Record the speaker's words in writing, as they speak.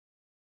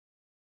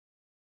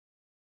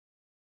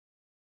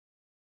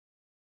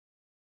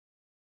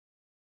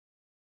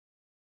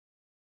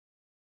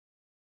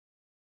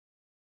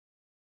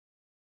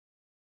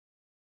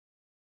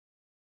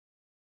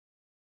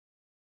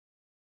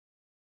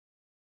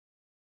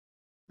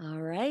All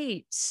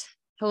right.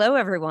 Hello,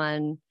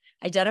 everyone.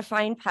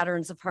 Identifying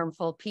patterns of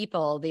harmful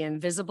people, the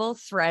invisible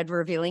thread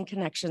revealing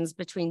connections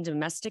between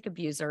domestic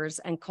abusers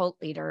and cult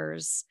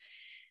leaders.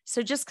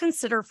 So just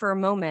consider for a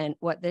moment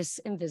what this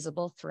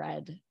invisible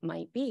thread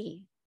might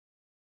be.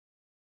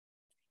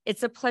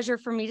 It's a pleasure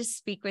for me to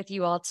speak with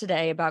you all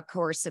today about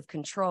coercive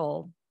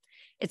control.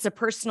 It's a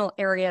personal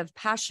area of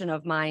passion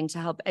of mine to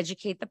help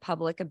educate the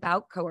public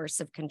about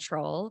coercive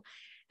control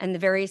and the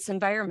various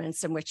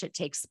environments in which it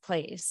takes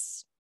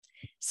place.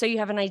 So you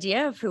have an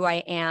idea of who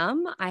I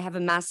am. I have a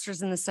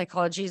master's in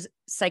the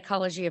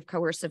psychology of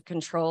coercive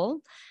control.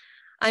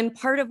 I'm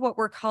part of what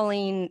we're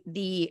calling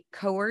the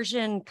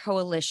Coercion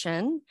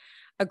Coalition,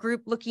 a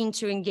group looking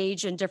to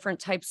engage in different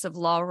types of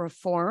law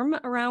reform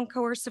around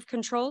coercive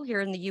control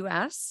here in the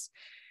US,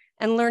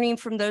 and learning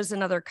from those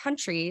in other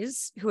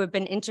countries who have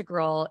been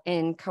integral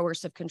in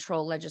coercive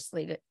control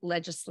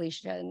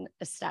legislation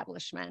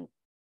establishment.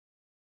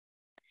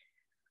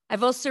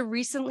 I've also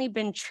recently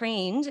been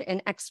trained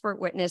in expert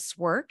witness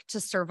work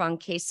to serve on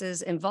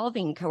cases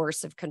involving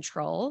coercive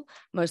control,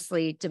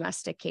 mostly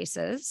domestic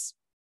cases.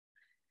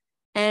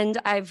 And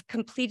I've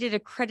completed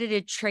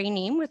accredited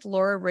training with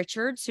Laura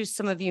Richards, who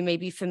some of you may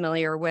be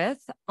familiar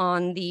with,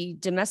 on the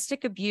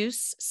domestic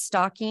abuse,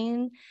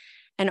 stalking,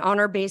 and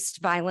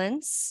honor-based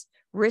violence,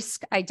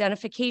 risk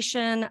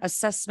identification,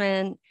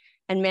 assessment,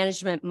 and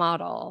management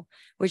model,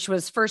 which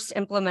was first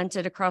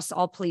implemented across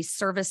all police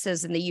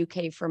services in the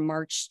UK from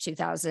March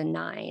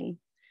 2009.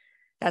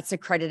 That's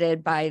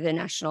accredited by the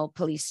National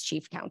Police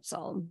Chief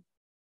Council.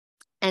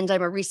 And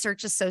I'm a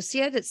research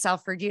associate at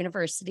Salford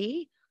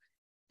University.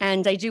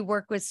 And I do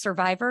work with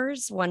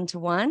survivors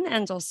one-to-one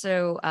and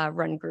also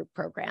run group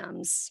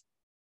programs.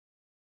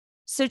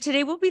 So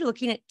today we'll be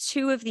looking at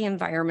two of the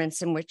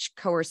environments in which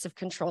coercive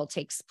control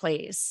takes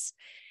place.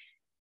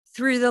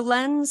 Through the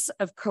lens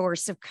of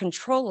coercive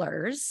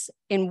controllers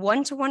in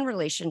one-to-one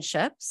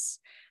relationships,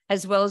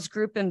 as well as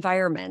group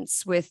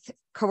environments with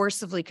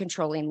coercively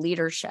controlling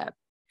leadership.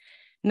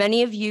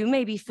 Many of you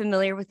may be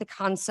familiar with the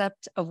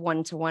concept of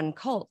one-to-one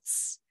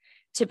cults,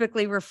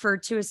 typically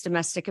referred to as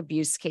domestic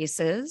abuse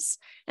cases.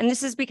 And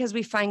this is because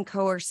we find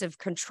coercive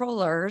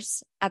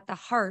controllers at the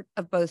heart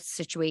of both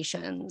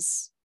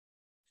situations.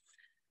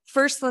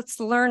 First, let's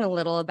learn a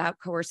little about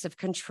coercive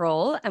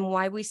control and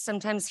why we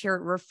sometimes hear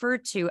it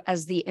referred to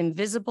as the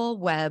invisible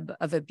web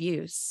of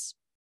abuse.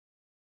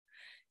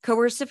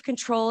 Coercive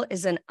control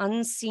is an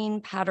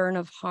unseen pattern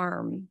of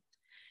harm.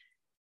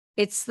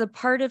 It's the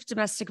part of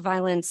domestic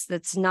violence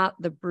that's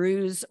not the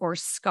bruise or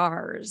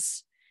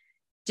scars.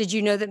 Did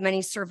you know that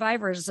many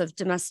survivors of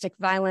domestic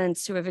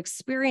violence who have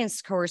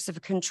experienced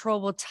coercive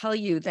control will tell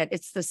you that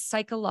it's the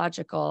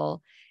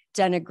psychological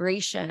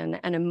denigration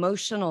and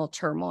emotional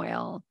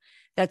turmoil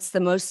that's the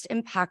most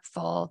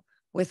impactful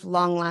with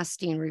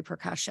long-lasting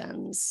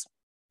repercussions.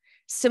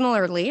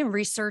 Similarly, in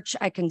research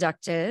I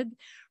conducted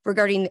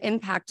regarding the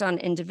impact on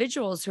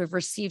individuals who have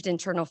received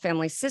internal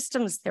family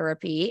systems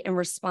therapy in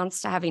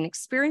response to having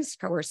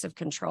experienced coercive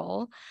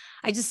control,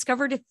 I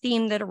discovered a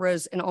theme that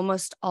arose in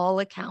almost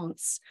all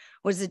accounts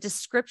was a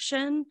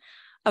description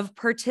of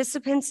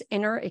participants'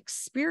 inner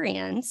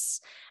experience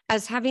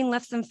as having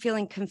left them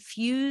feeling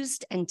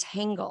confused and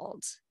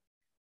tangled.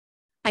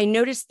 I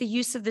noticed the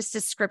use of this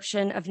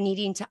description of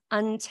needing to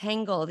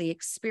untangle the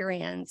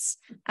experience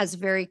as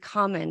very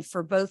common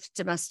for both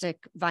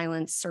domestic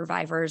violence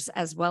survivors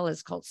as well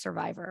as cult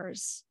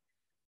survivors.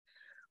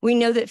 We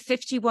know that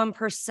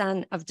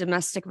 51% of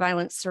domestic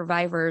violence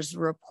survivors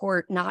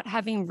report not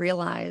having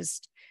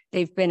realized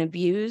they've been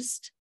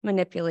abused,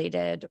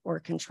 manipulated,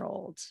 or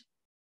controlled.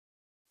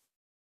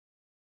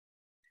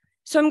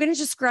 So I'm going to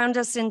just ground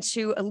us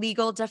into a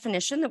legal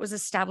definition that was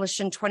established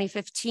in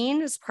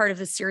 2015 as part of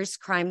the Serious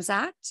Crimes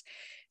Act.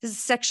 This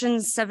Section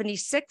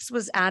 76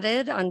 was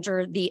added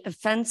under the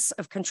offense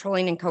of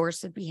controlling and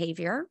coercive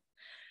behavior.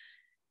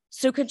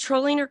 So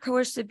controlling or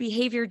coercive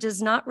behavior does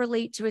not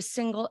relate to a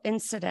single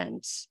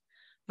incident,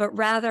 but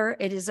rather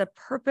it is a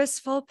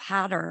purposeful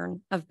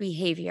pattern of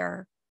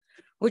behavior,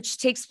 which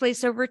takes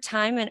place over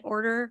time in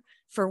order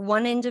for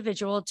one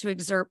individual to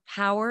exert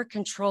power,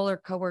 control, or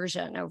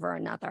coercion over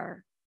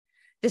another.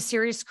 The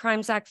Serious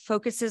Crimes Act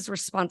focuses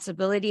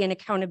responsibility and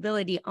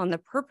accountability on the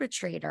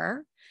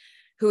perpetrator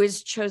who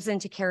has chosen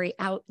to carry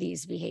out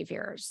these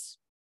behaviors.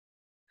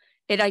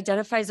 It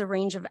identifies a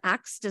range of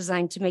acts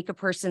designed to make a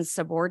person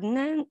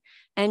subordinate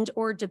and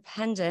or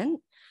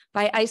dependent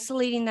by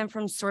isolating them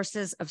from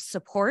sources of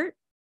support,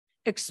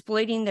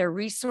 exploiting their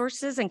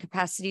resources and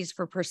capacities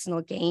for personal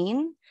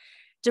gain,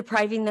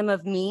 depriving them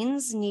of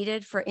means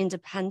needed for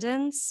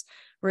independence,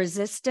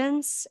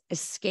 resistance,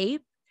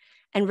 escape,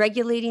 and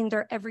regulating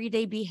their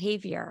everyday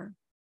behavior.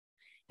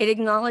 It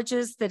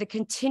acknowledges that a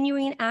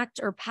continuing act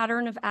or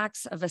pattern of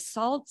acts of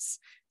assaults,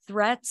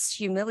 threats,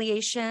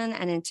 humiliation,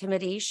 and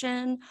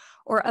intimidation,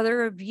 or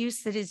other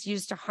abuse that is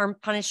used to harm,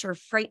 punish, or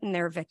frighten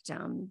their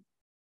victim.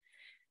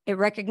 It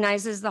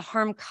recognizes the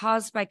harm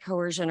caused by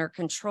coercion or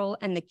control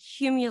and the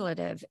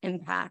cumulative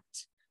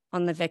impact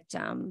on the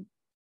victim.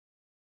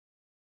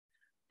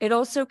 It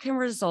also can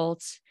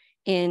result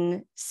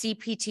in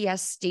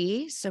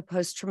CPTSD, so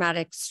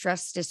post-traumatic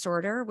stress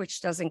disorder,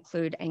 which does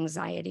include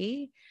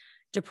anxiety,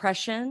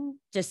 depression,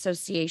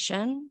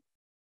 dissociation.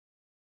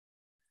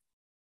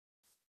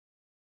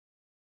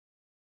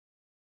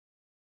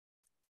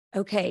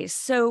 Okay,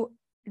 so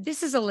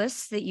this is a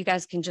list that you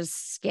guys can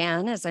just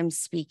scan as I'm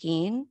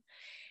speaking.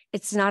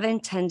 It's not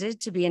intended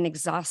to be an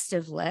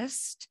exhaustive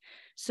list,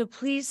 so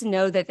please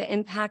know that the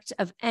impact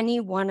of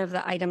any one of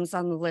the items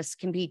on the list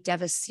can be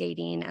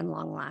devastating and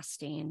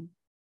long-lasting.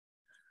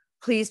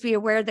 Please be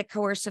aware that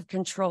coercive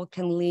control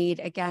can lead,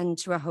 again,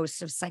 to a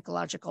host of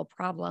psychological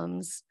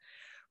problems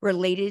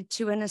related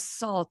to an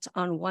assault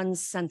on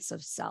one's sense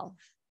of self.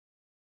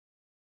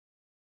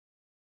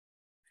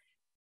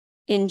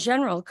 In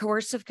general,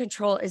 coercive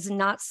control is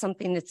not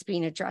something that's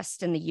being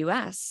addressed in the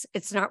US.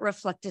 It's not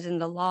reflected in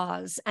the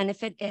laws. And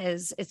if it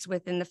is, it's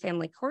within the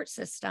family court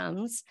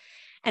systems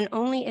and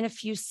only in a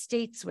few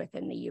states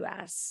within the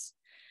US.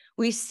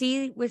 We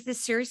see with the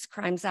Serious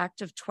Crimes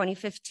Act of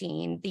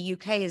 2015, the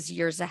UK is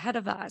years ahead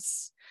of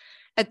us.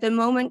 At the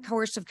moment,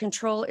 coercive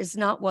control is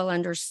not well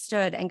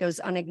understood and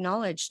goes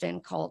unacknowledged in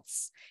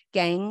cults,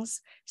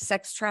 gangs,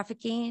 sex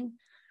trafficking,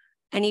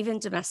 and even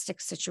domestic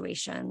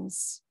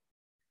situations.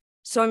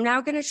 So I'm now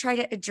going to try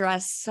to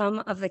address some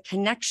of the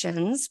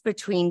connections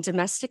between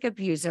domestic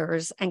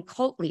abusers and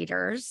cult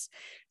leaders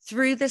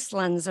through this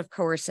lens of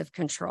coercive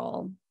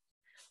control.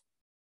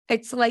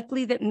 It's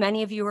likely that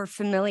many of you are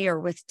familiar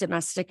with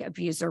domestic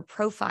abuser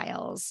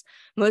profiles,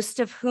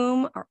 most of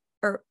whom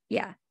are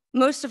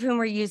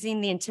using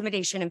the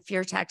intimidation and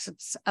fear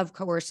tactics of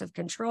coercive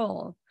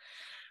control.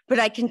 But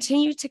I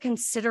continue to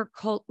consider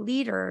cult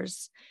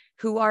leaders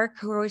who are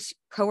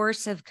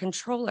coercive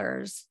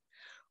controllers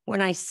when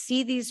I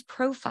see these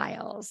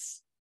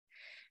profiles,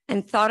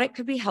 and thought it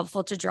could be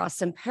helpful to draw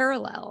some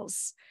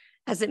parallels,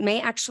 as it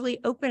may actually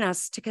open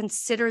us to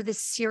consider the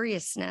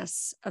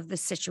seriousness of the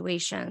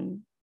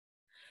situation.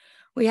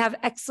 We have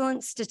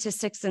excellent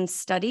statistics and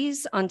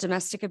studies on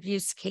domestic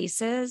abuse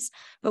cases,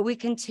 but we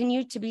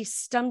continue to be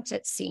stumped,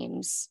 it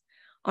seems,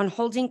 on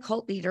holding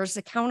cult leaders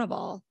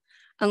accountable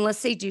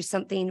unless they do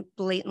something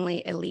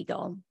blatantly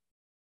illegal.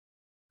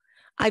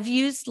 I've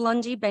used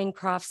Lundy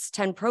Bancroft's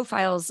 10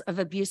 profiles of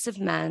abusive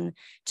men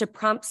to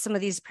prompt some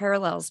of these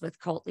parallels with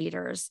cult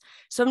leaders.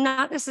 So I'm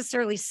not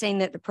necessarily saying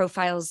that the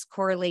profiles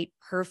correlate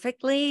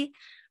perfectly,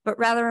 but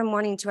rather I'm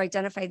wanting to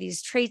identify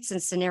these traits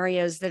and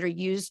scenarios that are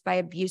used by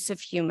abusive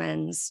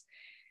humans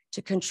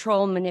to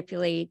control,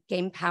 manipulate,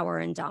 gain power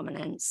and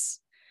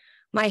dominance.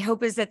 My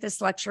hope is that this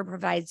lecture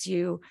provides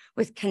you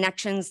with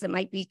connections that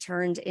might be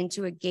turned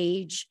into a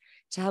gauge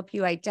to help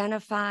you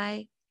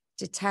identify,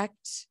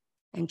 detect,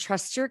 and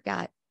trust your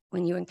gut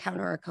when you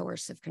encounter a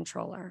coercive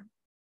controller.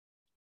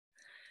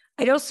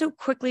 I'd also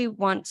quickly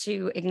want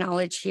to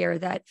acknowledge here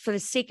that for the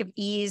sake of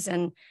ease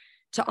and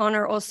to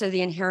honor also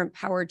the inherent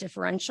power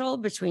differential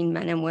between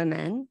men and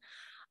women,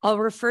 I'll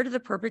refer to the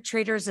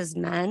perpetrators as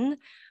men,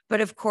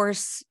 but of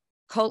course,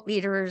 cult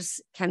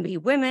leaders can be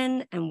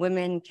women and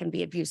women can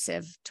be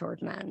abusive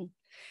toward men.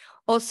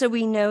 Also,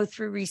 we know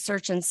through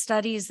research and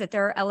studies that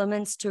there are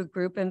elements to a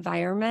group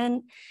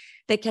environment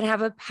that can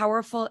have a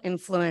powerful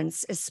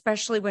influence,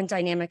 especially when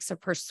dynamics of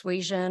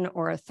persuasion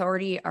or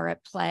authority are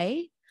at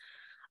play,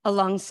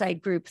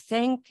 alongside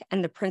groupthink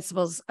and the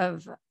principles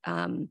of,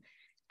 and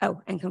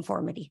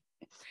conformity.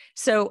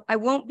 So I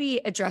won't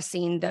be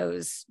addressing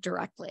those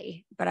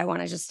directly, but I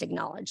want to just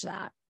acknowledge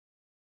that.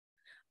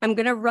 I'm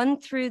going to run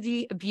through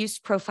the abuse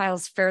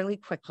profiles fairly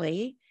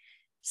quickly.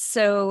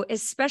 So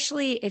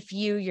especially if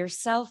you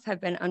yourself have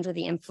been under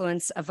the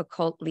influence of a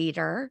cult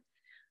leader,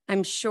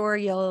 I'm sure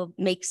you'll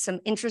make some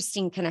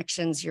interesting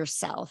connections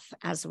yourself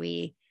as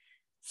we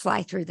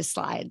fly through the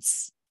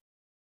slides.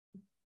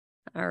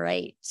 All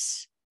right.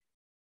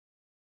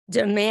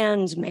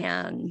 Demand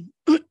man.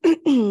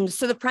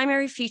 So the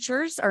primary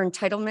features are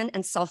entitlement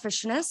and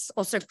selfishness,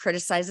 also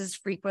criticizes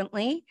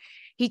frequently.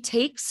 He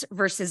takes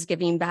versus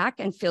giving back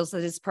and feels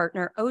that his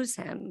partner owes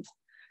him.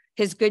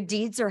 His good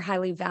deeds are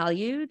highly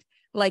valued,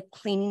 like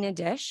cleaning a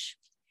dish.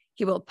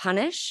 He will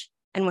punish,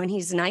 and when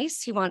he's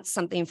nice, he wants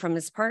something from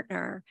his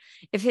partner.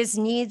 If his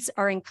needs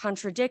are in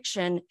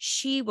contradiction,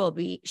 she will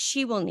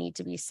need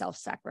to be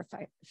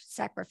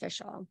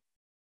self-sacrificial.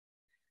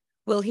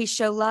 Will he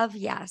show love?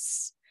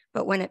 Yes,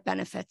 but when it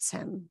benefits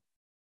him.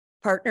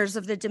 Partners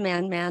of the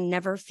demand man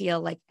never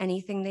feel like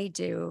anything they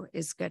do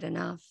is good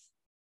enough.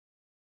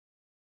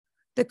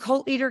 The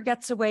cult leader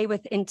gets away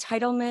with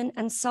entitlement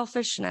and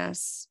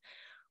selfishness,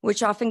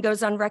 which often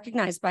goes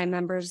unrecognized by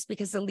members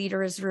because the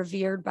leader is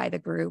revered by the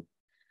group.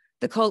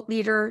 The cult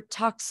leader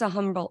talks a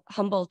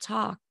humble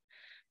talk,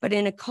 but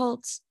in a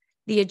cult,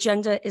 the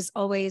agenda is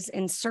always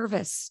in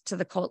service to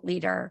the cult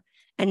leader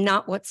and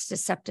not what's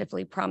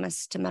deceptively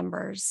promised to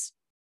members.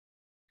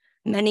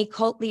 Many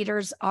cult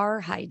leaders are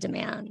high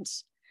demand.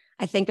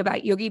 I think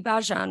about Yogi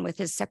Bhajan with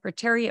his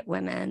secretariat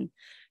women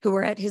who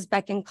were at his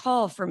beck and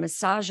call for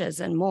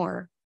massages and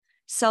more.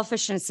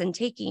 Selfishness and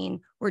taking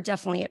were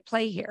definitely at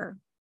play here.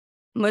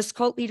 Most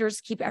cult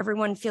leaders keep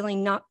everyone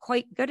feeling not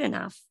quite good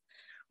enough,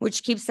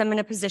 which keeps them in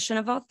a position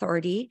of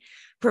authority,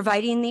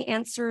 providing the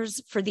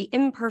answers for the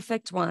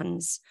imperfect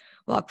ones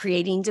while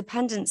creating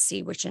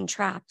dependency, which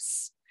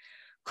entraps.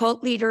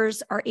 Cult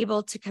leaders are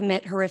able to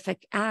commit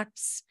horrific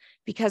acts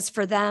because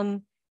for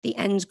them, the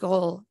end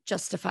goal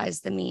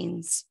justifies the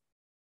means.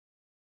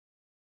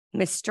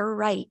 Mr.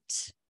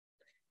 Right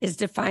is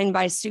defined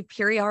by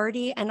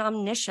superiority and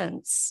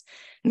omniscience.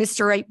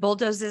 Mr. Right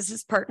bulldozes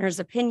his partner's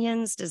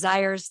opinions,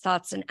 desires,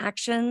 thoughts, and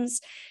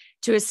actions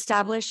to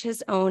establish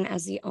his own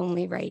as the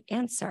only right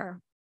answer.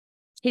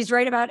 He's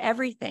right about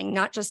everything,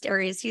 not just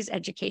areas he's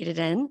educated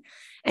in,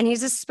 and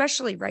he's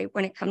especially right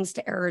when it comes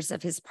to errors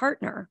of his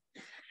partner.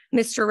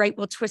 Mr. Right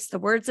will twist the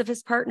words of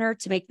his partner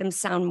to make them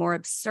sound more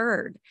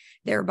absurd,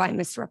 thereby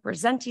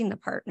misrepresenting the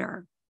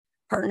partner.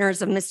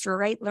 Partners of Mr.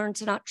 Right learn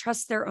to not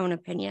trust their own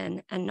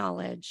opinion and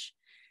knowledge,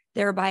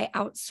 thereby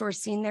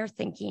outsourcing their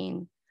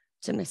thinking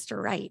to Mr.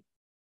 Right.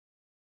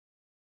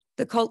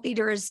 The cult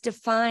leader is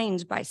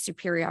defined by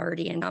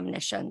superiority and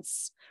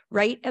omniscience,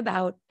 right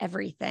about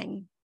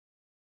everything.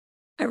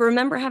 I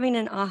remember having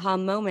an aha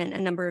moment a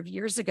number of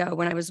years ago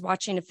when I was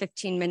watching a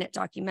 15-minute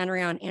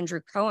documentary on Andrew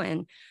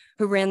Cohen,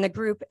 who ran the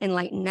group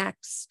Enlighten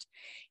Next.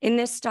 In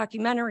this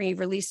documentary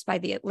released by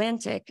The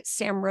Atlantic,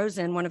 Sam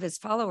Rosen, one of his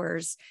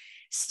followers,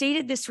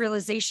 stated this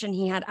realization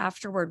he had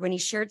afterward when he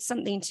shared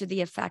something to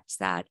the effect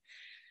that,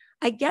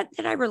 I get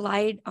that I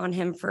relied on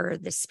him for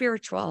the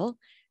spiritual,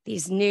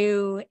 these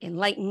new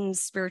enlightened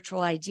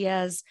spiritual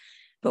ideas,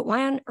 but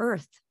why on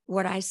earth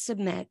would I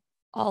submit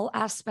all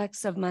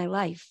aspects of my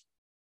life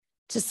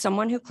to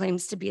someone who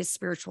claims to be a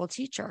spiritual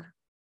teacher?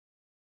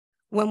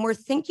 When we're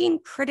thinking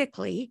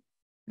critically,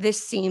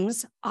 this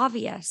seems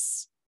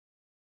obvious.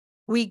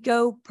 We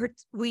go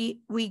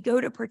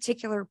to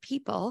particular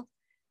people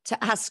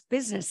to ask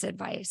business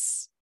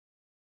advice,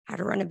 how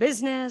to run a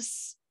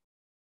business,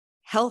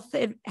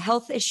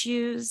 health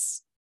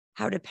issues,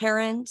 how to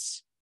parent.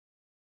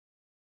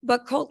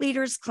 But cult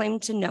leaders claim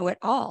to know it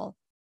all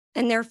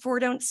and therefore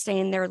don't stay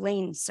in their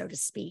lane, so to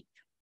speak.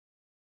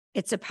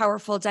 It's a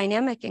powerful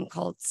dynamic in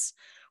cults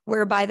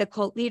whereby the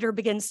cult leader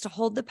begins to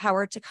hold the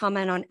power to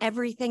comment on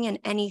everything and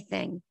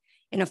anything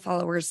in a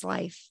follower's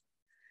life.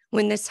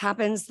 When this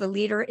happens, the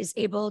leader is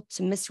able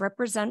to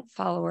misrepresent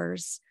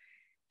followers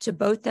to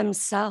both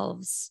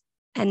themselves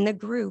and the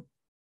group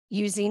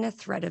using a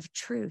thread of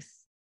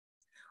truth.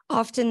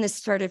 Often this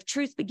thread of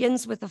truth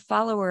begins with a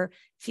follower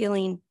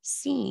feeling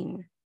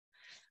seen,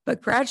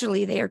 but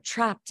gradually they are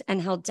trapped and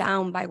held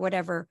down by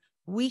whatever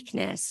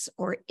weakness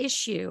or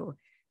issue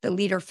the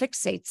leader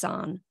fixates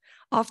on.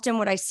 Often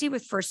what I see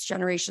with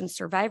first-generation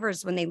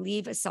survivors when they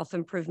leave a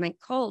self-improvement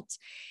cult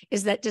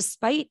is that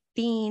despite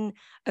being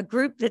a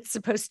group that's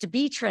supposed to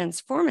be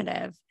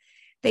transformative,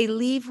 they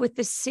leave with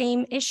the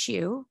same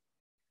issue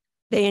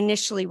they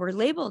initially were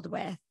labeled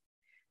with.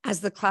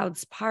 As the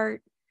clouds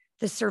part,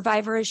 the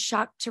survivor is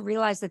shocked to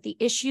realize that the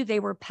issue they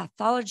were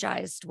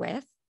pathologized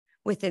with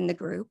within the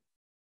group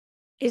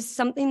is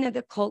something that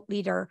the cult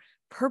leader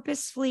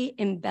purposefully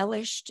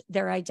embellished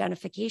their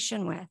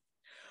identification with.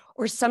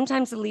 Or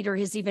sometimes the leader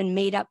has even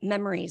made up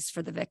memories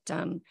for the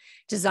victim,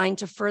 designed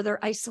to further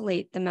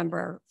isolate the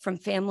member from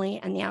family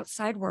and the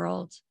outside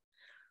world,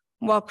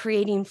 while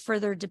creating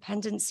further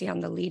dependency on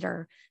the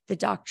leader, the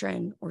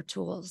doctrine, or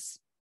tools.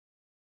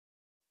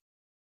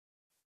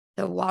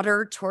 The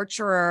water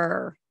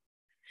torturer.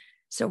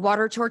 So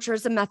water torture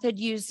is a method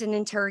used in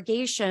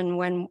interrogation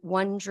when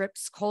one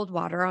drips cold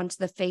water onto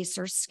the face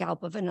or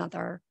scalp of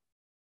another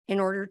in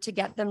order to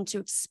get them to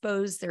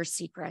expose their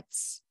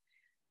secrets.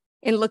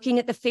 In looking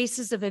at the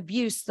faces of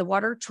abuse, the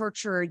water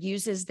torturer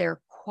uses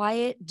their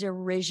quiet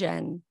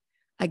derision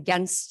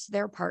against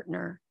their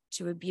partner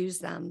to abuse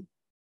them.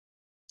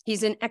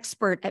 He's an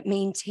expert at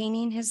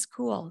maintaining his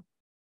cool.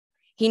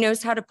 He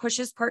knows how to push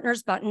his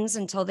partner's buttons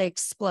until they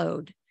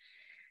explode.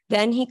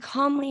 Then he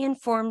calmly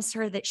informs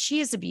her that she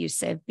is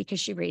abusive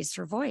because she raised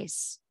her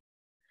voice.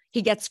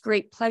 He gets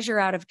great pleasure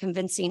out of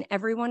convincing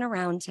everyone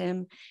around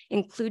him,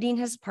 including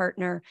his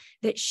partner,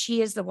 that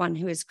she is the one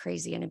who is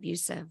crazy and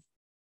abusive.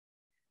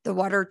 The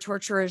water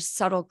torturer's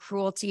subtle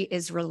cruelty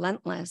is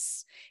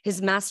relentless.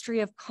 His mastery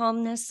of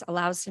calmness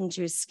allows him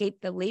to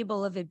escape the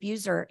label of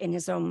abuser in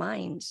his own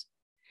mind.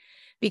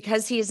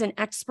 Because he is an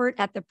expert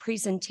at the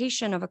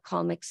presentation of a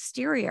calm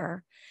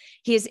exterior,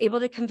 he is able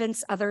to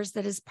convince others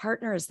that his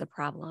partner is the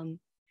problem.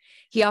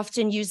 He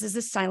often uses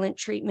a silent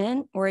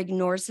treatment or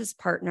ignores his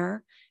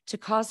partner to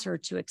cause her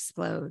to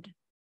explode.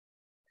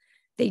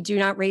 They do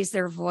not raise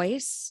their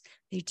voice.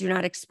 They do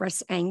not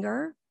express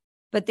anger,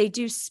 but they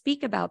do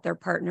speak about their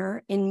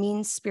partner in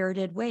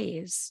mean-spirited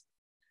ways,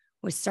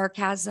 with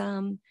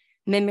sarcasm,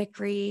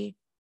 mimicry,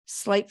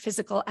 slight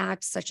physical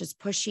acts such as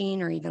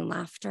pushing or even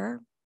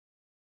laughter.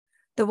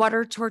 The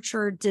water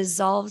torturer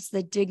dissolves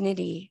the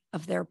dignity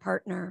of their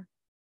partner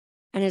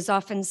and is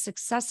often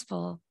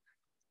successful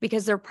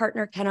because their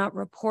partner cannot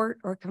report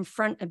or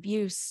confront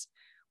abuse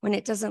when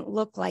it doesn't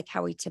look like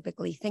how we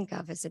typically think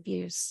of as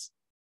abuse.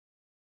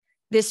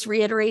 This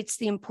reiterates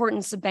the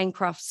importance of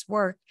Bancroft's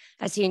work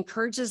as he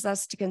encourages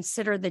us to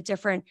consider the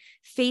different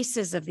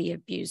faces of the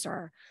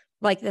abuser,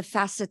 Like the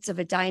facets of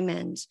a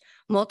diamond,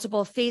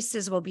 multiple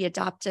faces will be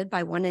adopted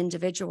by one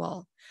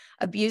individual.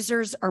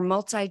 Abusers are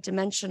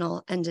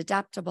multidimensional and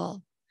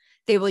adaptable.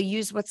 They will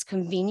use what's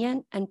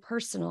convenient and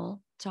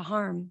personal to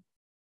harm.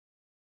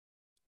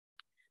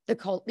 The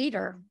cult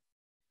leader.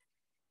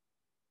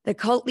 The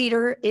cult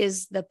leader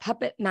is the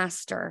puppet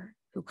master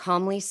who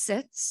calmly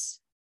sits,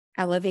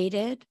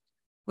 elevated,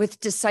 with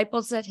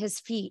disciples at his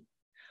feet,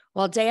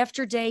 while day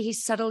after day he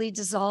subtly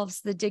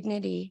dissolves the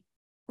dignity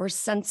or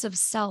sense of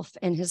self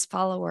in his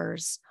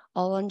followers,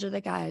 all under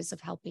the guise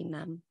of helping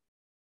them.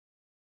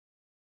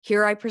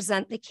 Here I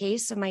present the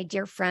case of my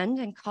dear friend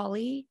and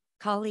colleague,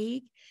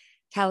 Callie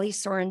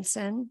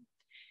Sorensen,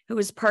 who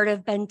was part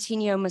of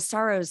Bentinho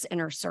Massaro's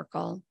inner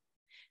circle.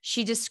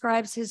 She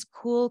describes his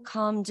cool,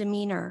 calm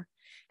demeanor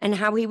and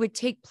how he would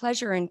take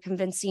pleasure in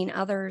convincing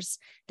others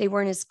they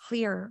weren't as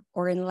clear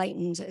or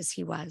enlightened as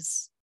he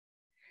was.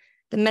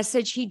 The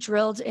message he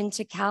drilled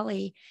into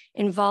Callie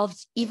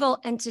involved evil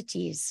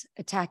entities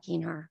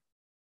attacking her.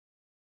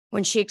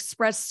 When she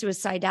expressed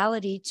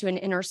suicidality to an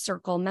inner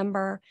circle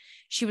member,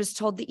 she was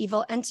told the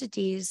evil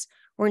entities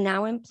were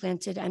now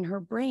implanted in her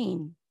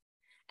brain,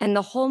 and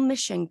the whole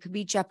mission could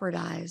be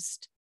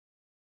jeopardized.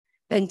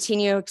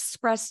 Bentinho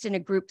expressed in a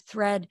group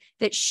thread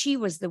that she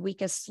was the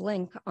weakest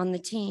link on the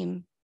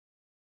team.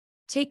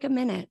 Take a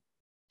minute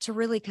to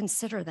really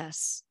consider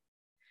this.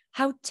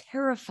 How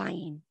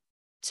terrifying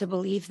to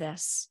believe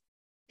this,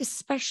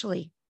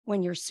 especially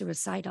when you're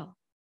suicidal.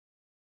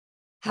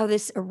 How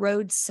this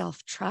erodes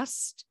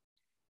self-trust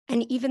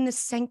and even the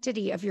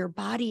sanctity of your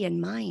body and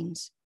mind.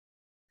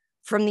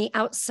 From the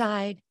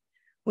outside,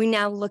 we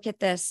now look at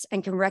this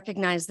and can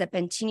recognize that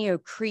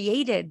Bentinho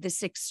created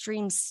this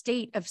extreme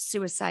state of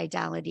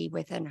suicidality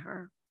within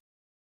her.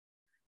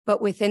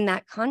 But within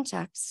that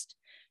context,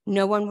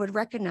 no one would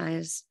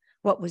recognize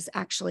what was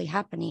actually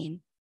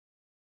happening.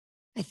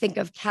 I think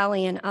of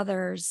Callie and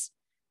others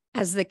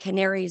as the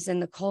canaries in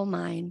the coal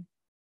mine,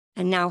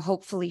 and now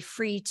hopefully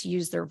free to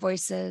use their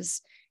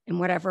voices in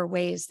whatever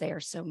ways they are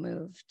so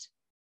moved.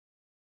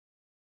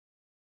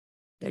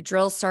 The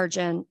drill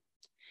sergeant.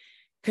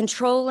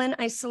 Control and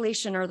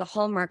isolation are the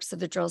hallmarks of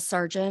the drill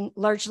sergeant,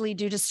 largely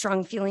due to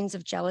strong feelings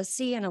of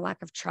jealousy and a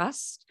lack of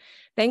trust.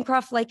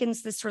 Bancroft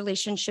likens this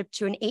relationship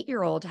to an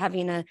 8-year-old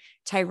having a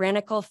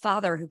tyrannical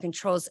father who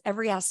controls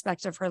every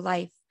aspect of her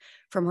life,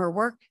 from her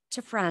work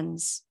to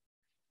friends.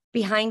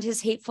 Behind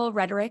his hateful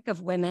rhetoric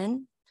of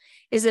women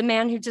is a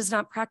man who does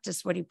not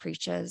practice what he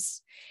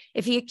preaches.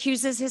 If he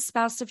accuses his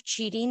spouse of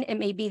cheating, it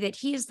may be that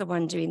he is the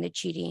one doing the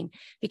cheating,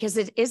 because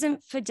it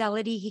isn't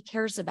fidelity he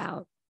cares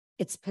about,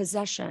 it's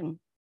possession.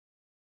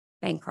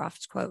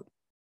 Bancroft's quote.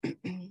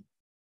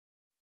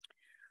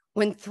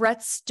 When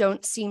threats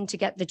don't seem to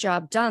get the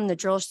job done, the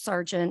drill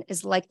sergeant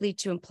is likely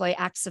to employ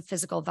acts of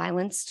physical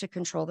violence to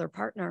control their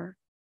partner.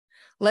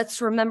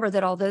 Let's remember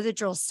that although the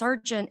drill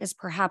sergeant is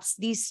perhaps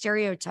the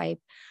stereotype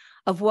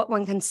of what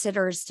one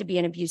considers to be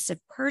an abusive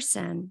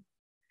person,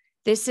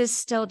 this is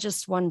still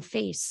just one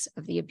face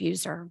of the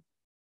abuser.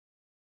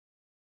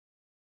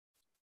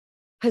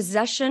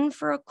 Possession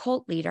for a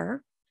cult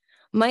leader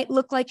might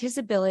look like his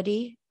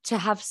ability to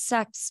have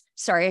sex.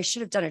 Sorry, I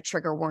should have done a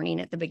trigger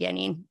warning at the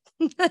beginning.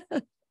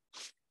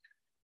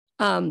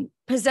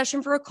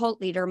 Possession for a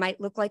cult leader might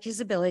look like his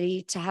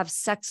ability to have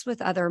sex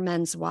with other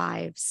men's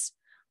wives,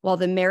 while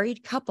the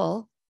married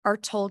couple are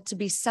told to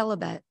be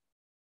celibate.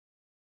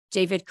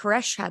 David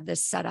Koresh had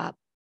this set up.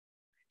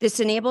 This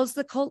enables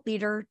the cult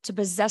leader to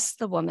possess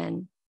the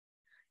woman,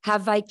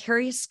 have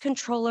vicarious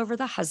control over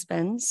the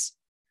husbands,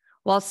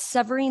 while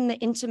severing the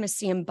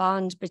intimacy and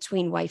bond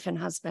between wife and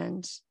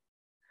husband.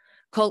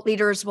 Cult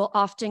leaders will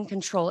often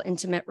control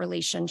intimate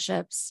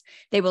relationships.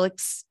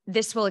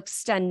 This will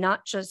extend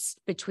not just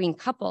between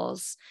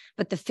couples,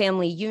 but the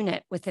family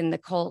unit within the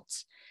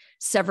cult,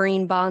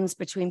 severing bonds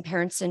between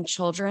parents and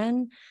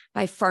children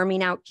by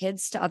farming out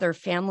kids to other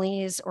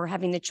families or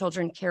having the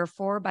children cared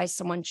for by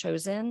someone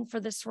chosen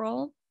for this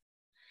role.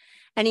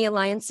 Any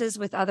alliances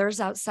with others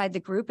outside the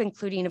group,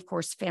 including, of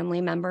course, family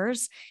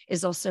members,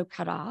 is also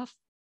cut off.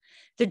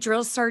 The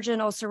drill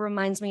sergeant also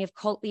reminds me of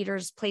cult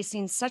leaders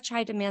placing such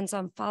high demands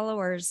on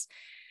followers,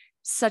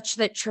 such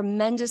that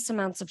tremendous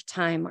amounts of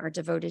time are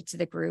devoted to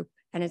the group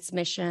and its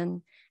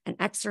mission and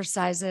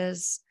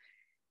exercises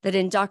that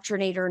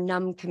indoctrinate or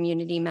numb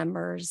community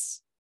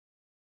members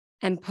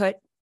and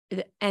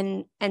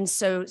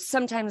so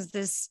sometimes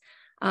this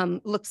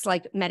looks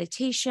like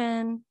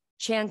meditation,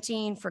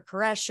 chanting. For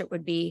Koresh, it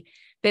would be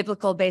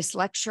biblical-based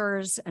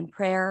lectures and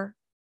prayer.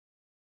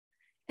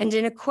 And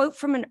in a quote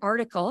from an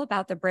article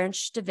about the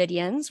Branch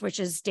Davidians, which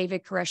is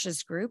David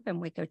Koresh's group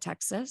in Waco,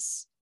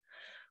 Texas,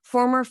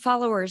 former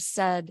followers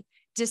said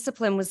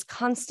discipline was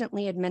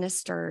constantly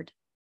administered.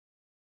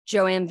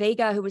 Joanne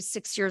Vega, who was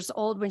 6 years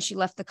old when she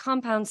left the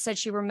compound, said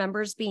she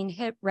remembers being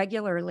hit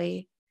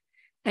regularly.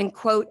 And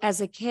quote,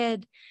 as a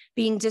kid,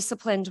 being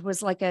disciplined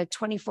was like a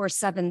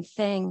 24/7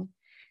 thing.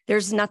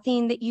 There's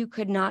nothing that you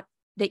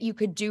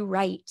could do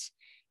right,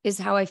 is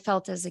how I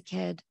felt as a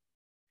kid.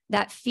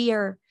 That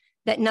fear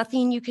that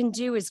nothing you can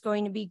do is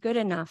going to be good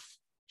enough,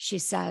 she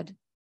said.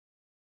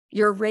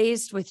 You're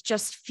raised with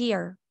just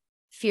fear.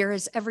 Fear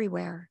is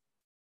everywhere.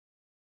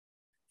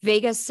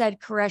 Vega said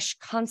Koresh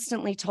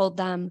constantly told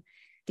them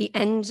the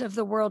end of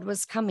the world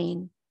was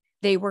coming.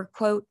 They were,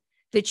 quote,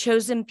 the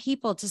chosen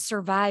people to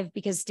survive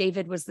because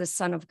David was the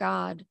son of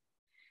God.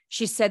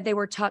 She said they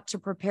were taught to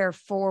prepare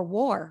for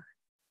war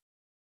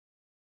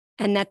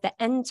and that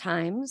the end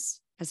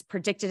times, as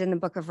predicted in the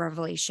book of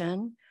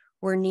Revelation,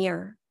 were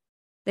near.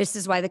 This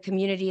is why the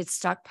community had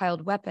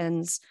stockpiled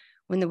weapons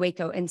when the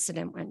Waco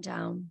incident went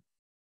down.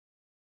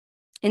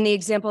 In the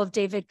example of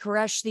David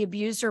Koresh, the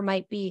abuser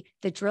might be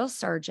the drill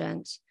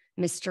sergeant,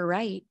 Mr.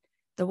 Wright,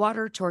 the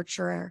water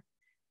torturer,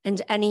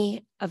 and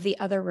any of the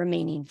other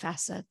remaining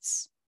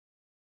facets.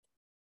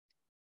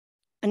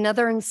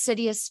 Another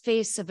insidious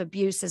face of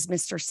abuse is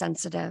Mr.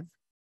 Sensitive.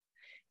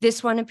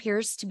 This one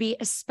appears to be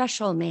a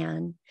special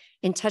man,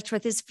 in touch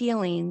with his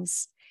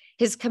feelings,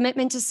 his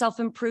commitment to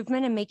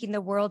self-improvement and making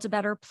the world a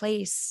better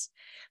place.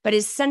 But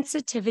his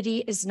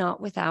sensitivity is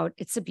not without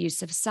its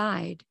abusive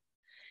side.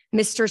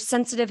 Mr.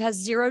 Sensitive has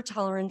zero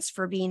tolerance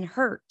for being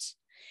hurt.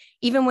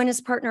 Even when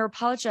his partner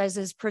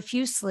apologizes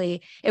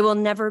profusely, it will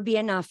never be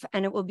enough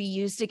and it will be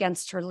used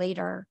against her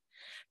later.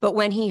 But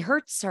when he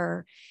hurts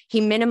her,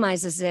 he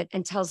minimizes it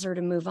and tells her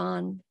to move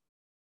on.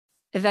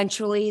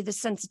 Eventually, the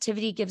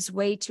sensitivity gives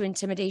way to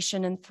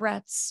intimidation and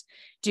threats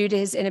due to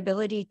his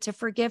inability to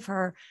forgive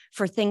her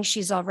for things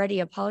she's already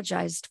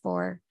apologized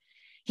for.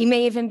 He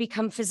may even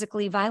become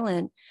physically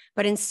violent,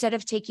 but instead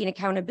of taking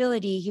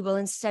accountability, he will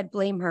instead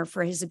blame her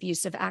for his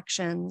abusive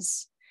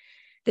actions.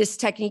 This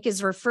technique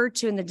is referred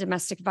to in the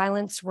domestic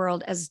violence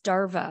world as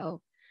DARVO.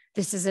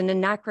 This is an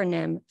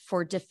acronym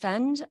for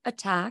Defend,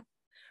 Attack,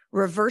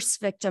 Reverse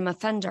Victim,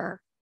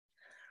 Offender.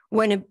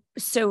 When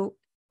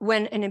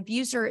an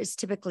abuser is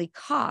typically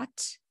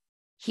caught,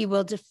 he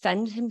will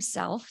defend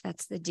himself,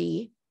 that's the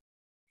D.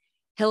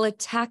 He'll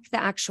attack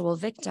the actual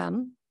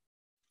victim,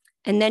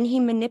 and then he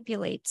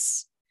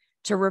manipulates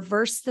to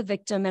reverse the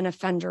victim and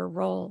offender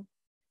role,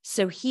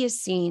 so he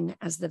is seen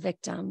as the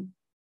victim.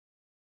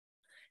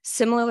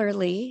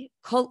 Similarly,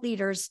 cult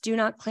leaders do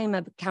not claim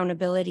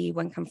accountability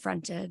when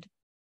confronted.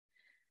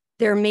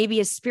 There may be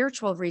a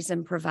spiritual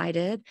reason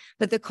provided,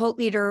 but the cult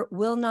leader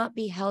will not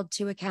be held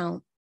to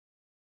account.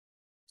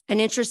 An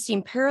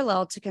interesting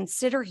parallel to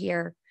consider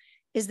here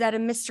is that a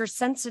Mr.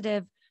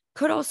 Sensitive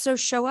could also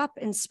show up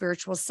in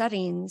spiritual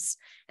settings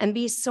and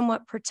be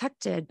somewhat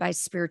protected by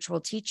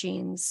spiritual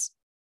teachings.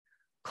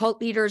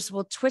 Cult leaders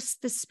will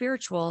twist the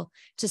spiritual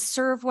to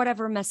serve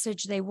whatever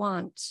message they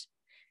want.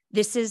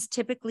 This is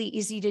typically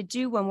easy to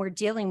do when we're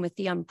dealing with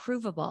the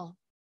unprovable.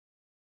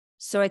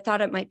 So I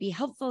thought it might be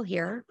helpful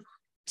here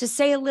to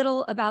say a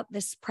little about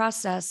this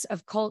process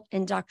of cult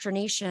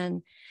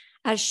indoctrination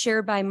as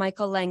shared by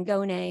Michael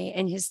Langone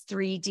and his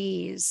 3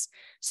 Ds.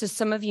 So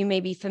some of you may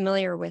be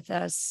familiar with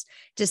this: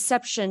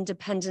 deception,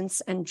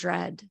 dependence, and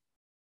dread.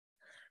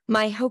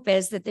 My hope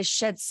is that this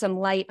sheds some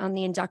light on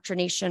the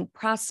indoctrination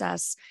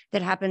process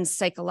that happens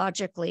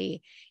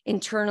psychologically,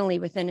 internally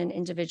within an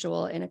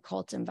individual in a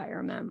cult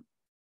environment.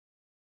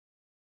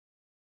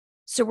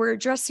 So we're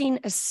addressing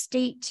a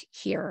state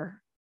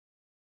here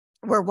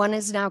where one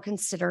is now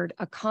considered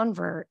a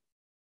convert.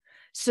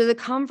 So the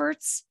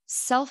convert's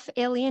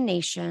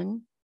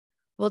self-alienation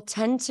will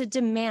tend to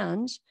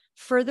demand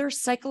further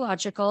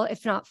psychological,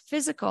 if not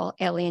physical,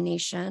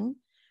 alienation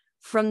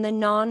from the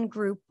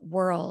non-group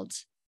world,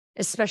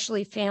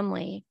 especially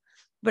family,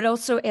 but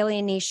also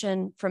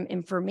alienation from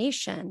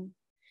information,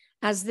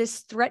 as this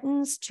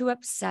threatens to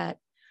upset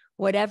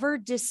whatever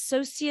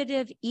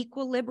dissociative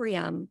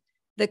equilibrium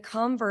the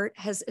convert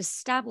has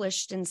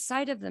established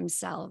inside of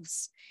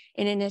themselves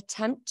in an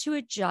attempt to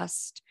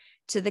adjust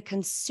to the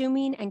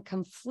consuming and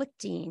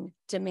conflicting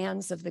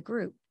demands of the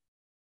group.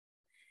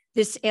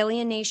 This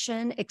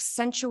alienation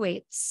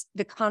accentuates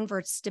the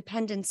convert's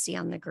dependency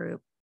on the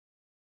group.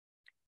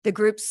 The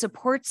group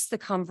supports the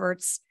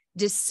convert's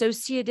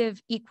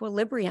dissociative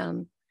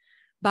equilibrium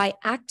by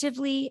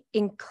actively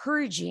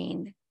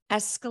encouraging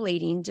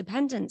escalating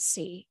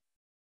dependency.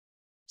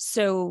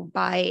 So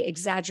by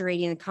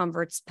exaggerating the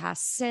convert's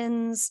past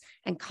sins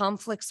and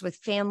conflicts with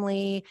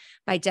family,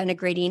 by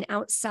denigrating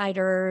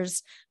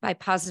outsiders, by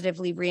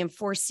positively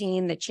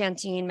reinforcing the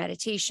chanting,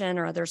 meditation,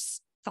 or other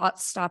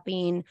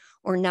thought-stopping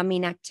or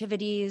numbing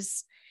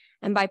activities,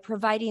 and by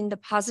providing the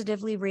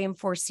positively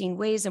reinforcing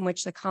ways in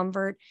which the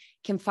convert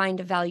can find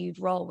a valued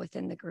role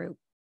within the group.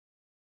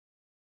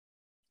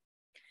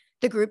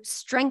 The group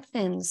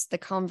strengthens the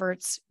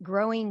convert's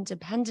growing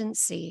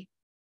dependency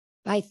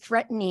by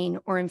threatening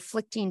or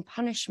inflicting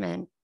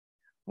punishment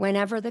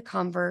whenever the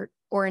convert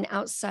or an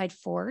outside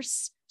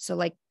force, so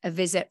like a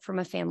visit from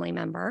a family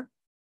member,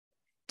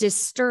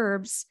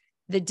 disturbs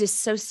the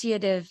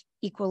dissociative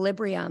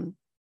equilibrium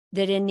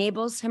that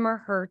enables him or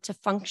her to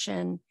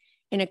function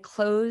in a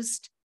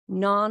closed,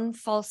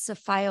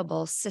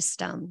 non-falsifiable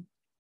system.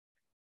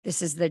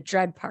 This is the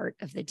dread part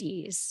of the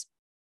Ds.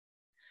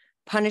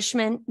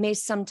 Punishment may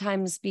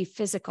sometimes be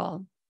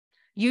physical.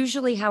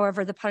 Usually,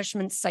 however, the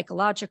punishment's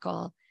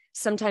psychological,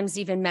 sometimes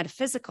even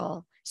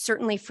metaphysical,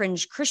 Certainly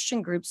fringe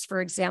Christian groups, for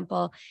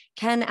example,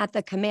 can, at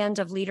the command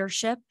of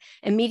leadership,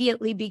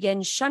 immediately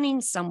begin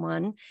shunning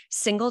someone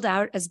singled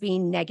out as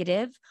being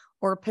negative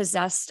or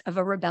possessed of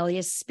a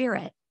rebellious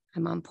spirit.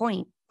 I'm on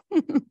point.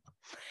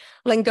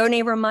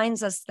 Langone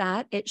reminds us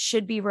that it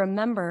should be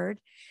remembered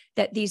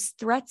that these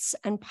threats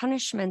and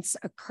punishments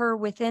occur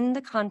within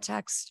the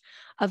context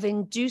of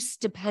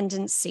induced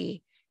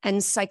dependency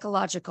and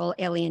psychological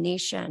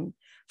alienation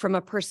from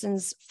a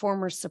person's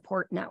former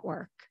support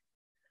network.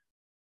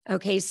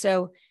 Okay,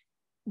 so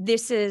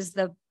this is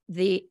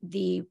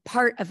the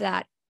part of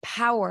that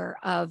power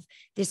of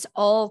this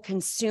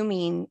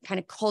all-consuming kind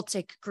of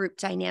cultic group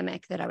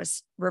dynamic that I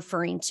was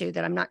referring to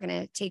that I'm not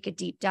going to take a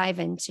deep dive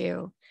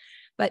into.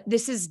 But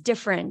this is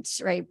different,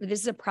 right?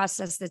 This is a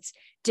process that's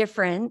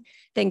different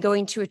than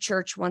going to a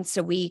church once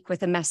a week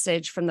with a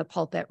message from the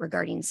pulpit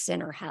regarding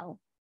sin or hell,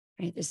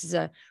 right? This is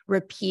a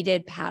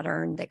repeated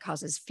pattern that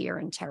causes fear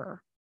and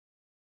terror.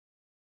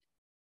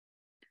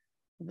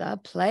 The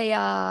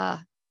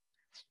player.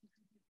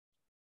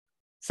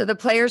 So the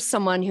player is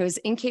someone who is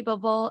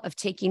incapable of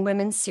taking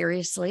women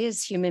seriously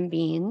as human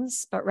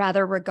beings, but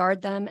rather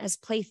regard them as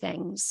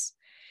playthings.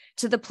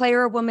 To the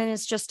player, a woman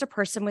is just a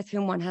person with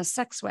whom one has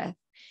sex with.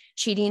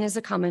 Cheating is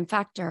a common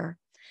factor.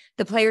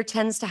 The player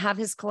tends to have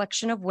his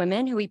collection of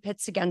women who he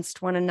pits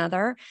against one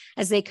another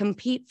as they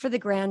compete for the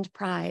grand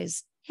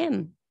prize,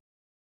 him.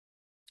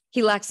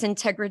 He lacks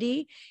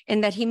integrity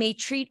in that he may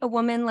treat a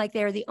woman like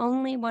they are the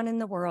only one in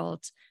the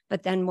world,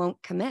 but then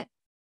won't commit.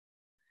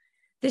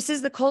 This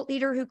is the cult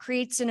leader who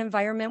creates an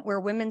environment where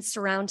women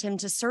surround him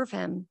to serve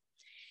him.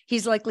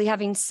 He's likely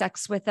having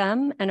sex with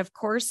them and, of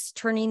course,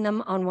 turning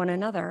them on one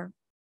another.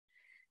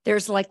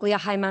 There's likely a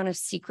high amount of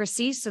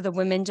secrecy so the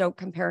women don't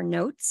compare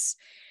notes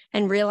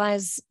and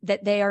realize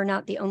that they are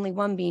not the only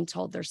one being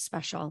told they're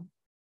special.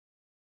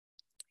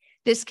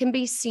 This can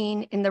be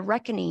seen in the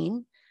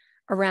reckoning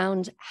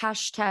around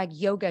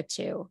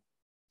 #yoga2.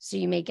 So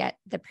you may get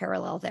the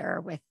parallel there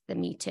with the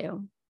Me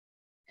Too.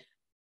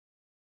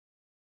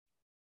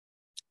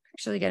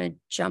 Actually going to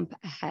jump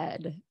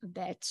ahead a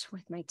bit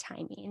with my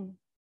timing.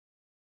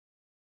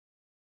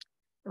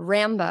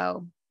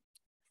 Rambo.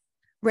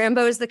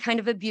 Rambo is the kind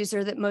of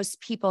abuser that most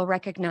people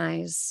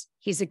recognize.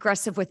 He's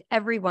aggressive with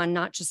everyone,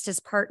 not just his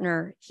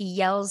partner. He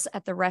yells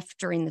at the ref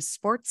during the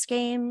sports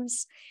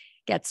games,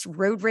 gets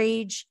road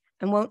rage,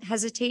 and won't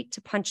hesitate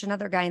to punch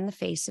another guy in the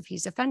face if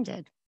he's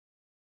offended.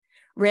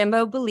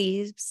 Rambo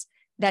believes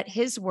that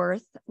his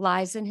worth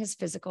lies in his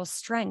physical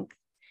strength.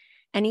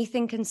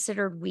 Anything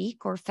considered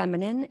weak or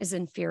feminine is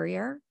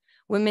inferior.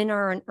 Women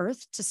are on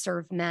earth to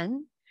serve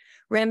men.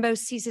 Rambo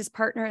sees his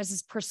partner as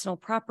his personal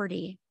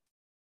property.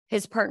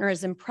 His partner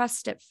is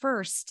impressed at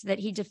first that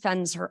he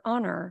defends her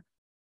honor,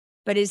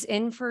 but is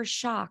in for a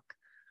shock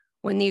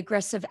when the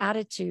aggressive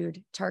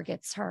attitude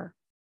targets her.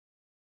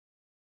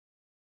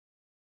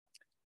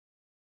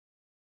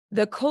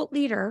 The cult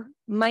leader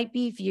might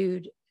be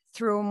viewed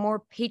through a more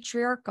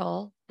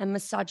patriarchal and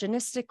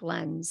misogynistic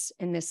lens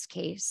in this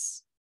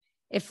case,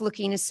 if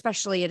looking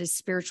especially at a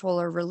spiritual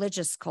or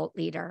religious cult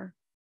leader.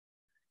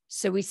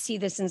 So we see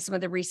this in some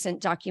of the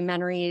recent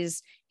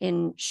documentaries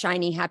in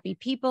Shiny Happy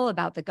People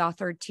about the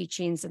Gothard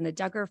teachings and the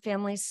Duggar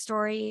family's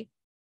story.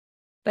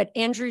 But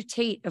Andrew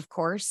Tate, of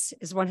course,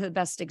 is one of the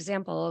best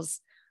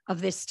examples of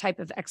this type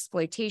of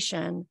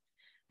exploitation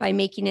by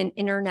making an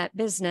internet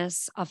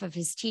business off of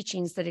his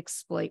teachings that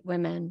exploit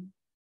women.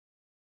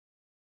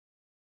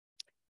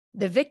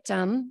 The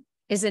victim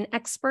is an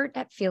expert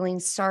at feeling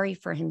sorry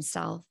for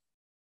himself.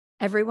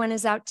 Everyone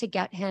is out to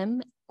get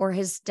him or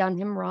has done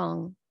him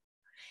wrong.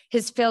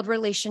 His failed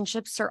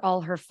relationships are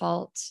all her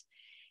fault.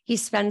 He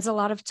spends a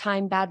lot of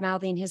time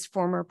bad-mouthing his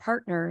former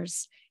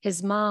partners,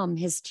 his mom,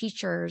 his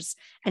teachers,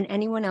 and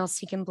anyone else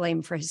he can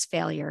blame for his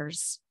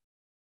failures.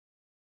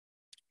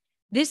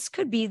 This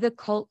could be the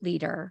cult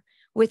leader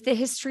with the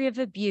history of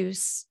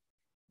abuse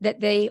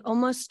that they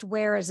almost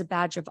wear as a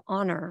badge of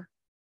honor.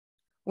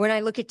 When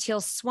I look at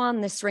Teal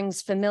Swan, this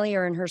rings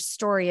familiar in her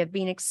story of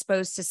being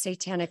exposed to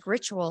satanic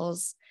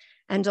rituals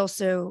and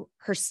also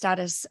her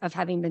status of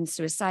having been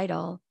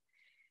suicidal.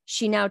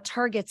 She now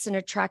targets and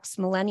attracts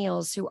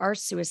millennials who are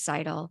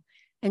suicidal,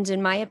 and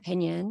in my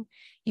opinion,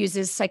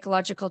 uses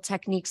psychological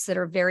techniques that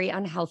are very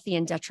unhealthy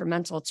and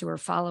detrimental to her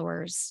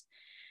followers.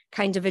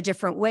 Kind of a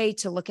different way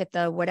to look at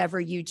the whatever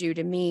you do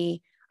to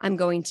me, I'm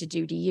going to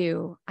do to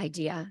you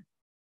idea.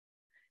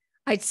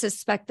 I'd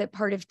suspect that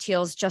part of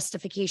Teal's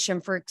justification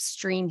for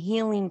extreme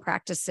healing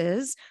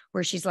practices,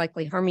 where she's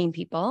likely harming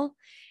people,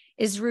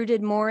 is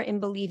rooted more in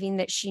believing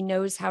that she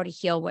knows how to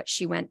heal what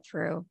she went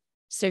through.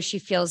 So she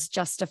feels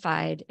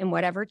justified in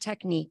whatever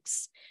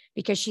techniques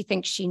because she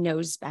thinks she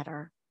knows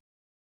better.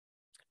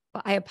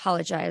 But I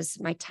apologize,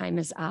 my time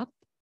is up.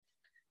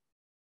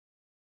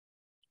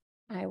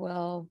 I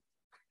will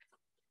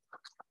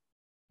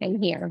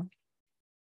hang here.